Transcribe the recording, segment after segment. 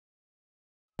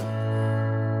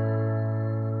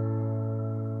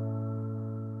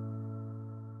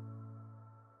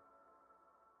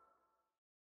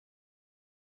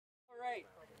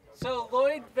So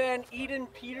Lloyd VanEden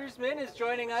Petersman is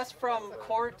joining us from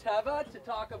Corteva to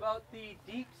talk about the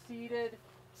Deep Seeded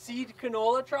Seed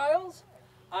Canola trials.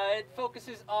 It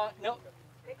focuses on, no.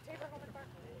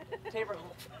 Tabor Home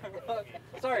Farm.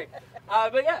 Sorry.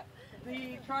 But yeah,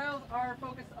 the trials are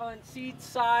focused on seed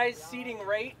size, seeding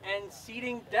rate, and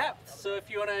seeding depth. So if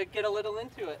you want to get a little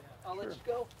into it, I'll let you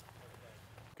go.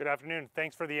 Good afternoon.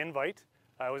 Thanks for the invite.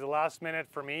 It was a last minute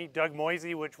for me. Doug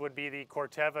Moisey, which would be the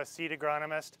Corteva seed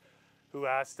agronomist, who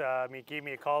gave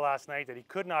me a call last night that he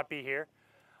could not be here.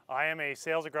 I am a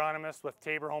sales agronomist with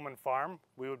Tabor Home and Farm.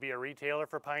 We would be a retailer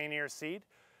for Pioneer Seed.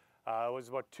 It was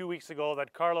about 2 weeks ago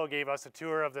that Carlo gave us a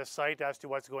tour of this site as to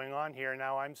what's going on here.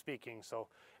 Now I'm speaking. So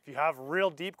if you have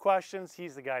real deep questions,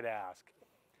 he's the guy to ask.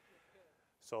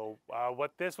 So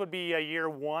what this would be year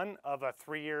one of a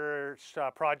 3-year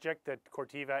project that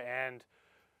Corteva and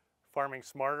Farming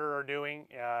Smarter are doing,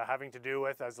 having to do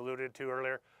with, as alluded to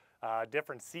earlier,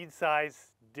 different seed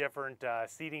size, different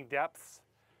seeding depths,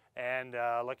 and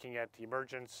looking at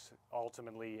emergence,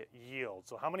 ultimately yield.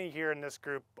 So how many here in this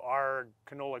group are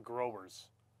canola growers?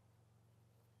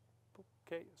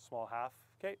 Okay, small half.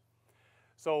 Okay.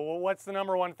 So what's the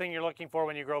number one thing you're looking for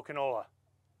when you grow canola?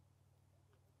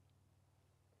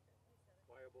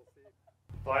 Viable seed.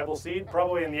 Viable seed.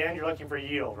 Probably in the end you're looking for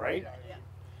yield, right? Yeah.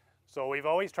 So we've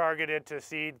always targeted to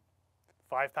seed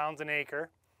 5 pounds an acre,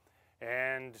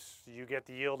 and you get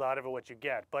the yield out of it what you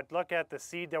get. But look at the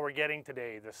seed that we're getting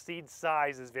today. The seed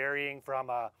size is varying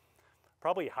from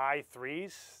probably high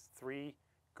 3s, 3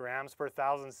 grams per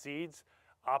 1,000 seeds,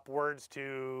 upwards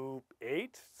to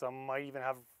 8. Some might even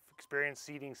have experienced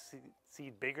seeding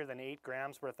seed bigger than 8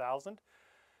 grams per 1,000.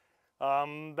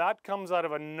 That comes out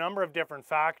of a number of different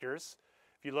factors.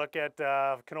 If you look at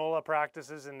canola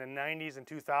practices in the 90s and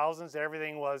 2000s,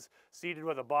 everything was seeded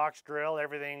with a box drill,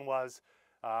 everything was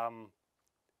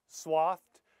swathed.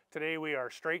 Today we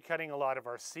are straight cutting a lot of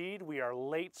our seed. We are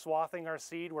late swathing our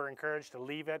seed. We're encouraged to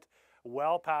leave it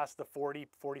well past the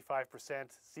 40–45%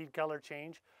 seed color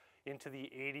change into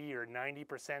the 80 or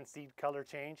 90% seed color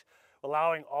change,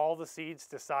 allowing all the seeds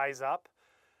to size up.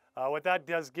 What that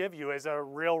does give you is a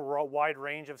real wide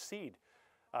range of seed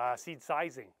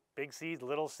sizing. Big seeds,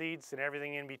 little seeds, and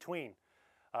everything in between.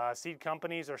 Seed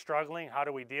companies are struggling. How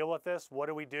do we deal with this? What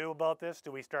do we do about this? Do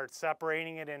we start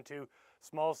separating it into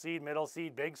small seed, middle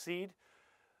seed, big seed?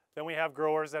 Then we have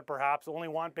growers that perhaps only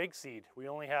want big seed. We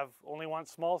only want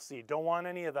small seed, don't want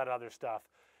any of that other stuff.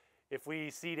 If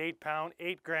we seed 8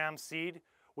 gram seed,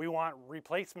 we want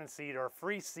replacement seed or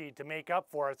free seed to make up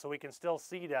for it so we can still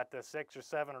seed at the 6 or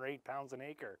 7 or 8 pounds an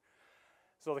acre.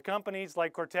 So the companies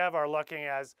like Corteva are looking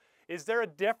as, is there a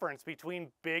difference between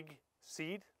big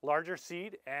seed, larger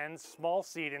seed, and small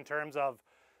seed in terms of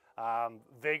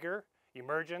vigor,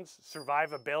 emergence,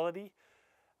 survivability,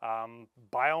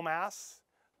 biomass?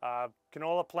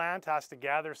 Canola plant has to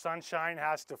gather sunshine,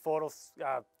 has to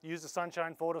use the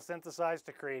sunshine, photosynthesize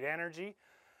to create energy.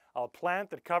 A plant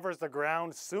that covers the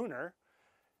ground sooner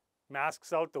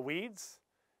masks out the weeds.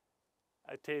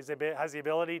 It has the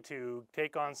ability to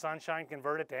take on sunshine,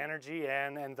 convert it to energy,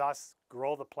 and thus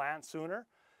grow the plant sooner.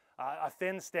 A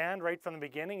thin stand right from the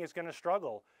beginning is going to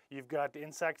struggle. You've got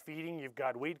insect feeding, you've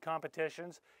got weed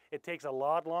competitions. It takes a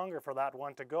lot longer for that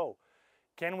one to go.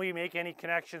 Can we make any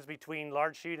connections between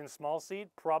large seed and small seed?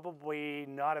 Probably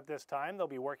not at this time. They'll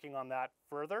be working on that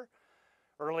further.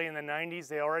 Early in the 90s,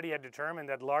 they already had determined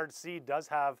that large seed does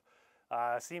have,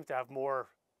 seems to have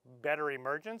better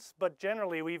emergence, but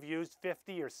generally we've used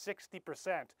 50 or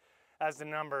 60% as the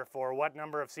number for what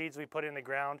number of seeds we put in the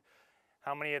ground,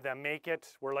 how many of them make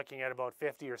it. We're looking at about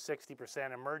 50 or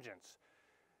 60% emergence.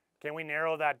 Can we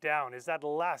narrow that down? Is that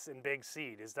less in big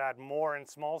seed? Is that more in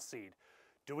small seed?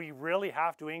 Do we really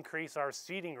have to increase our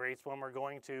seeding rates when we're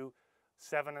going to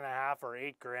 7.5 or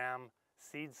 8 gram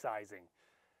seed sizing?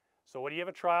 So what do you have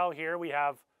a trial here? We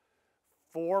have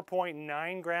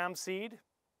 4.9 gram seed.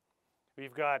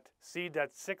 We've got seed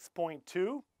that's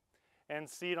 6.2 and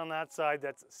seed on that side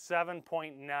that's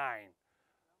 7.9.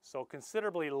 So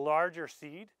considerably larger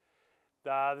seed.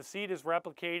 The seed is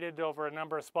replicated over a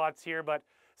number of spots here, but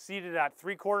seeded at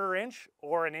 3/4 inch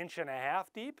or 1.5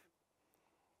 inches deep.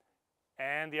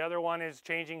 And the other one is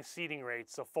changing seeding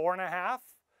rates. So 4.5,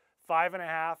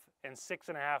 5.5, and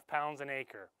 6.5 pounds an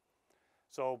acre.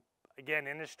 So again,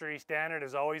 industry standard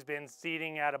has always been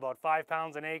seeding at about 5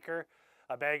 pounds an acre.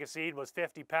 A bag of seed was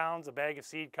 50 pounds. A bag of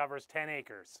seed covers 10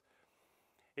 acres.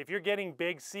 If you're getting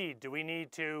big seed, do we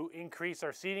need to increase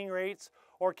our seeding rates,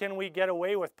 or can we get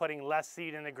away with putting less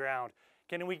seed in the ground?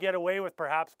 Can we get away with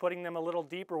perhaps putting them a little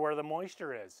deeper where the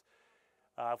moisture is?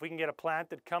 If we can get a plant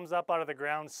that comes up out of the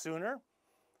ground sooner,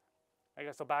 I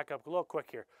guess I'll back up a little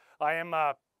quick here.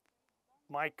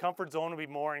 My comfort zone would be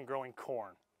more in growing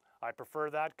corn. I prefer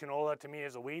that. Canola to me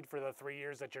is a weed for the 3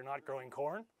 years that you're not growing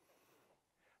corn.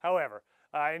 However,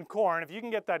 in corn, if you can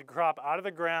get that crop out of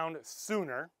the ground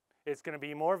sooner, it's going to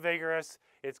be more vigorous,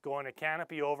 it's going to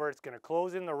canopy over, it's going to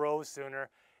close in the rows sooner,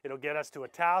 it'll get us to a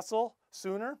tassel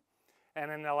sooner, and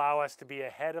then allow us to be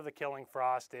ahead of the killing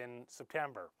frost in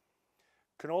September.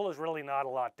 Canola is really not a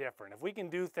lot different. If we can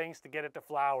do things to get it to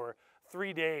flower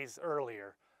 3 days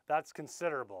earlier, that's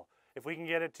considerable. If we can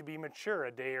get it to be mature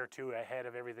a day or two ahead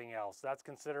of everything else, that's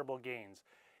considerable gains.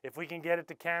 If we can get it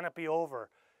to canopy over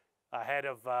ahead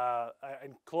of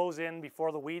and close in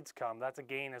before the weeds come, that's a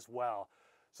gain as well.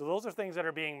 So those are things that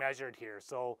are being measured here.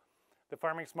 So the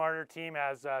Farming Smarter team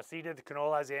has seeded the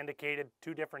canola, as indicated,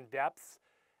 2 different depths,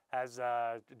 has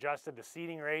adjusted the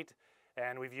seeding rate,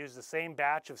 and we've used the same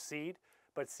batch of seed,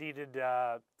 but seeded,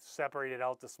 separated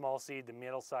out the small seed, the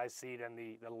middle-sized seed, and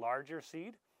the larger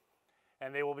seed.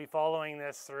 And they will be following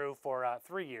this through for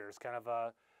 3 years, kind of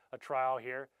a trial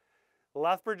here.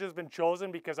 Lethbridge has been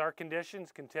chosen because our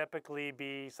conditions can typically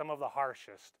be some of the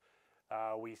harshest.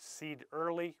 We seed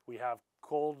early, we have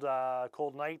cold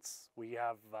nights, we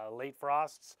have late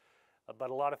frosts, but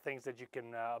a lot of things that you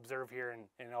can observe here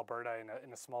in Alberta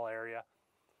in a small area.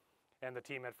 And the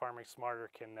team at Farming Smarter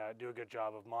can do a good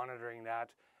job of monitoring that,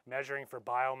 measuring for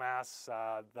biomass,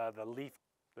 the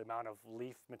amount of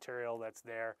leaf material that's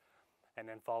there, and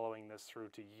then following this through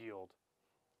to yield.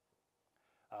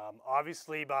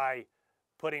 Obviously, by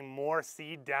putting more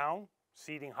seed down,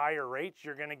 seeding higher rates,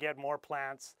 you're going to get more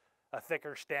plants, a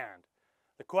thicker stand.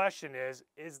 The question is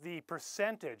the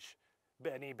percentage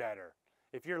any better?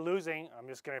 If you're losing, I'm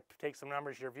just going to take some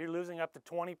numbers here, if you're losing up to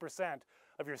 20%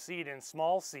 of your seed in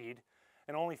small seed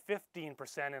and only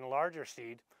 15% in larger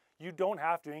seed, you don't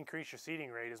have to increase your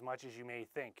seeding rate as much as you may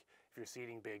think if you're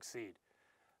seeding big seed.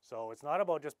 So it's not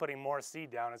about just putting more seed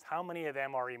down, it's how many of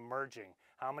them are emerging,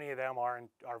 how many of them are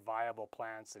viable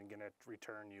plants and going to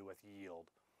return you with yield.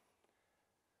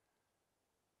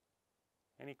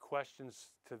 Any questions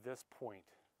to this point?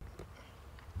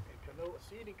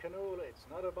 Seeding canola, it's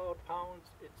not about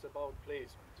pounds, it's about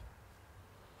placement.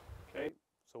 Okay,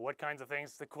 so what kinds of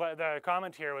things? The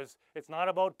comment here was, it's not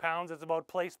about pounds, it's about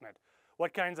placement.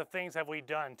 What kinds of things have we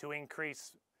done to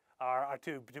increase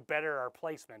to better our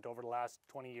placement over the last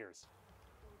 20 years?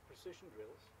 Precision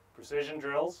drills. Precision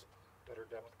drills. Better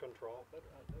depth control.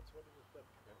 That's what it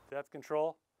is. Depth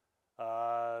control.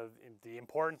 The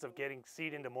importance of getting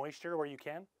seed into moisture where you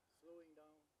can.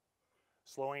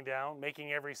 Slowing down,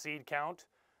 making every seed count.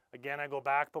 Again, I go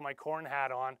back, put my corn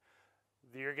hat on.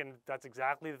 That's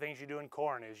exactly the things you do in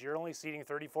corn, is you're only seeding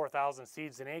 34,000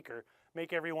 seeds an acre,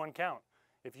 make every one count.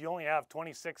 If you only have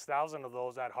 26,000 of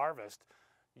those at harvest,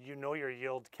 you know your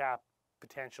yield cap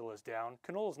potential is down.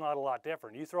 Canola is not a lot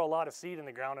different. You throw a lot of seed in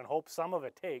the ground and hope some of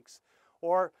it takes,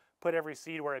 or put every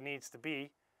seed where it needs to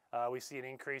be. We see an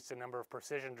increase in number of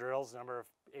precision drills, number of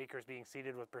acres being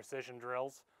seeded with precision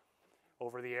drills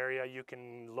over the area. You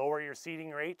can lower your seeding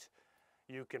rate.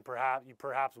 You can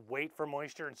perhaps wait for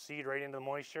moisture and seed right into the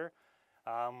moisture.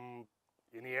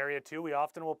 In the area too, we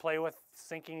often will play with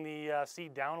sinking the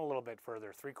seed down a little bit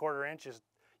further. 3/4 inches,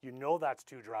 you know that's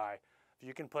too dry. If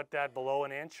you can put that below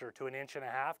an inch or to an inch and a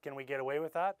half, can we get away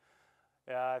with that?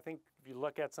 I think if you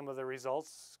look at some of the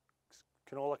results,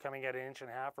 canola coming at 1.5 inches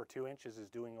or 2 inches is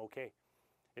doing okay.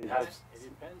 It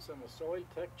depends on the soil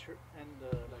texture, and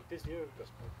like this year, the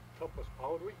top was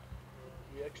powdery.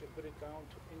 We actually put it down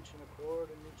to 1.25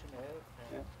 inches, 1.5 inches,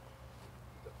 and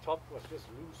the top was just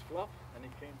loose fluff, and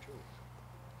it came through.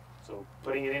 So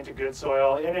putting it into good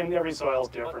soil, and every soil is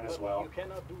different as well. You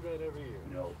cannot do that every year.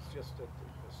 No. It's just that it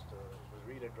was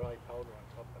really dry powder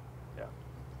on top of it. Yeah.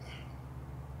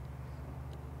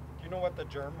 Do you know what the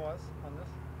germ was on this?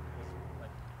 Was it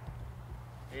like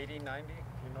 80, 90?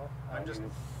 You know? I'm just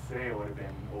going to say it would have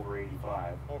been over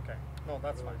 85. Okay. No,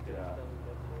 that's fine.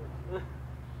 Yeah.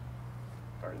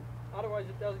 Pardon? Otherwise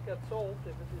it doesn't get sold if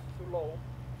it is too low.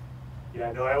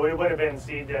 Yeah, no, it would have been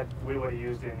seed that we would have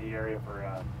used in the area for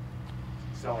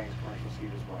selling as commercial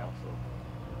seed as well. So,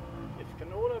 if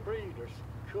canola breeders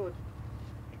could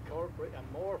incorporate a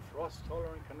more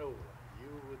frost-tolerant canola,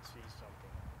 you would see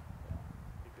something.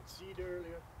 You could seed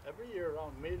earlier. Every year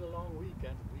around mid-long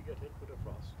weekend, we get hit with a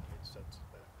frost. It sets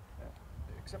back.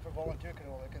 yeah. Except for volunteer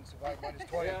canola, it can survive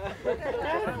 -20.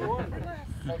 Yeah.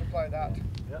 Multiply that.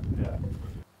 Yeah. Yeah.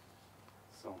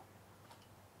 So,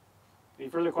 any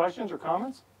further questions or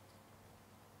comments?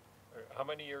 How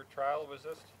many year trial was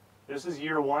this? This is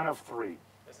year 1 of 3.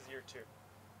 This is year 2.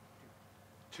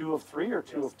 2 of 3 or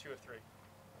 2 Yes, of? 2 of 3.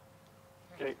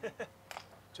 Okay.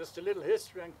 Just a little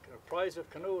history and price of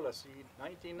canola seed.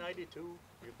 1992,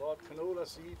 we bought canola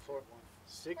seed for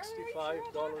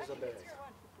 $65 a bag.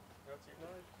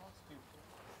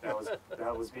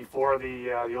 That was before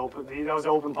the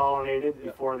open pollinated,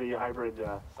 before the hybrid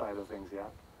side of things. Yeah.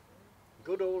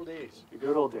 Good old days. The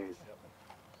good old days.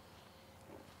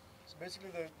 So basically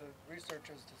the research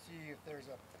is to see if there's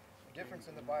a difference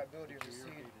in the viability of the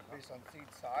seed based on seed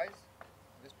size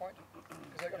at this point.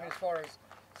 Because like, I mean, as far as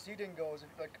seeding goes,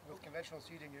 like with conventional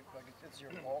seeding, it's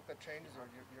your bulk that changes, or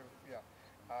yeah.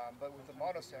 But with the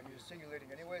monosem, you're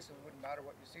singulating anyway, so it wouldn't matter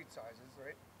what your seed size is,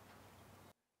 right?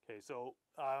 Okay, so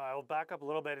I'll back up a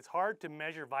little bit. It's hard to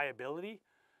measure viability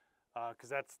because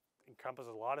that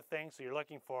encompasses a lot of things. So you're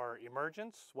looking for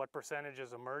emergence, what percentage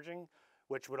is emerging,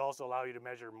 which would also allow you to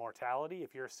measure mortality.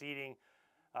 If you're seeding,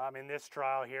 in this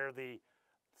trial here, the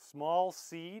small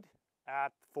seed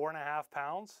at 4.5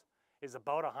 pounds is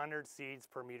about 100 seeds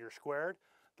per meter squared.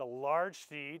 The large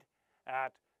seed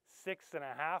at 6.5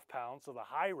 pounds, so the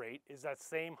high rate, is that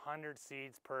same 100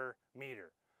 seeds per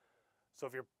meter. So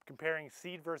if you're comparing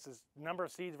seed versus number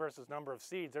of seeds versus number of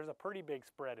seeds, there's a pretty big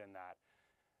spread in that.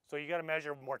 So you got to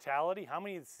measure mortality. How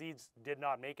many seeds did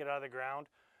not make it out of the ground?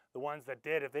 The ones that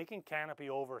did, if they can canopy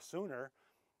over sooner,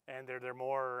 and they're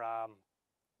more,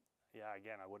 yeah,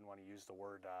 again, I wouldn't want to use the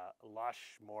word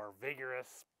lush, more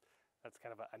vigorous. That's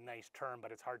kind of a nice term,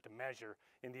 but it's hard to measure.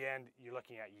 In the end, you're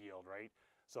looking at yield, right?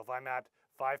 So if I'm at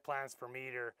 5 plants per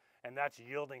meter, and that's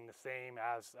yielding the same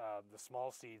as the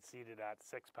small seed seeded at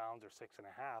 6 pounds or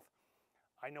 6.5,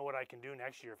 I know what I can do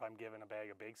next year if I'm given a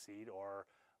bag of big seed, or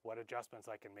what adjustments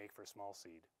I can make for small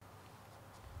seed.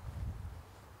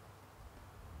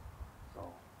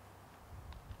 So,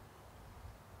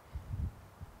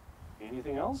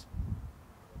 anything else?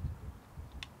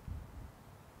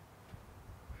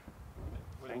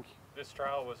 Thank you. This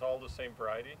trial was all the same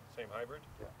variety, same hybrid?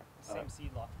 Yeah. Same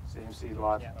seed lot. Same seed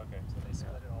lot. Yeah. Okay. So they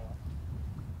split it all up.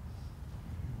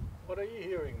 What are you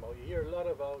hearing, Mo? You hear a lot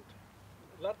of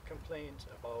complaints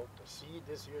about the seed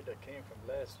this year that came from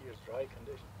last year's dry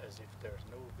condition, as if there's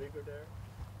no vigor there.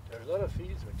 There's a lot of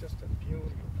fields with just a puny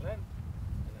plant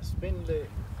and a spindly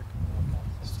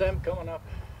stem coming up.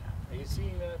 Are you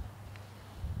seeing that?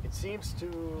 It seems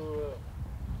to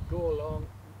go along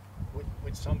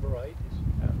with some varieties.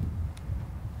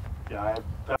 Yeah, I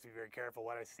have to be very careful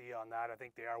what I see on that. I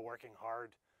think they are working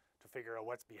hard to figure out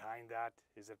what's behind that.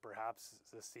 Is it perhaps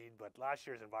the seed? But last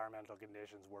year's environmental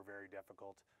conditions were very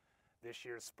difficult. This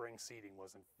year's spring seeding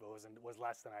was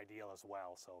less than ideal as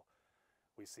well. So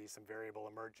we see some variable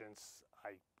emergence.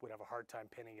 I would have a hard time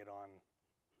pinning it on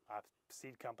a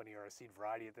seed company or a seed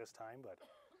variety at this time, but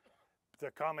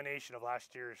the combination of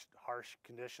last year's harsh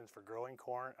conditions for growing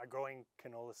growing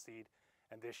canola seed,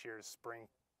 and this year's spring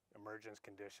emergence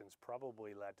conditions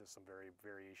probably led to some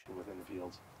variation within the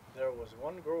fields. There was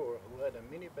one grower who had a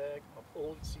mini bag of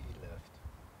old seed left.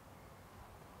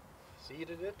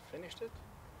 Seeded it, finished it,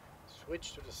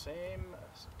 switched to the same,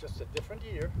 just a different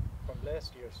year from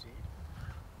last year's seed.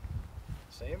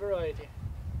 Same variety,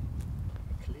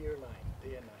 a clear line,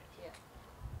 day and night.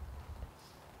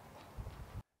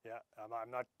 Yeah,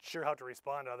 I'm not sure how to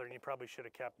respond other than you probably should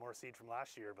have kept more seed from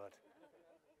last year, but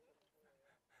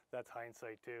that's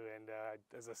hindsight too. And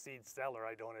as a seed seller,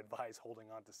 I don't advise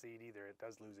holding on to seed either. It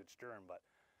does lose its germ, but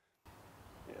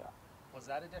yeah. Was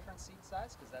that a different seed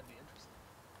size? Because that'd be interesting.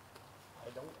 I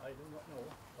do not know.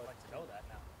 I'd like to know that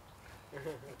now.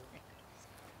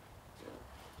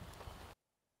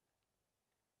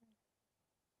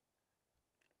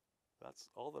 That's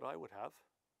all that I would have.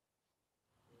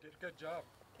 You did a good job.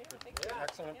 Okay, thank you.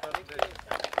 Excellent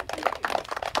presentation.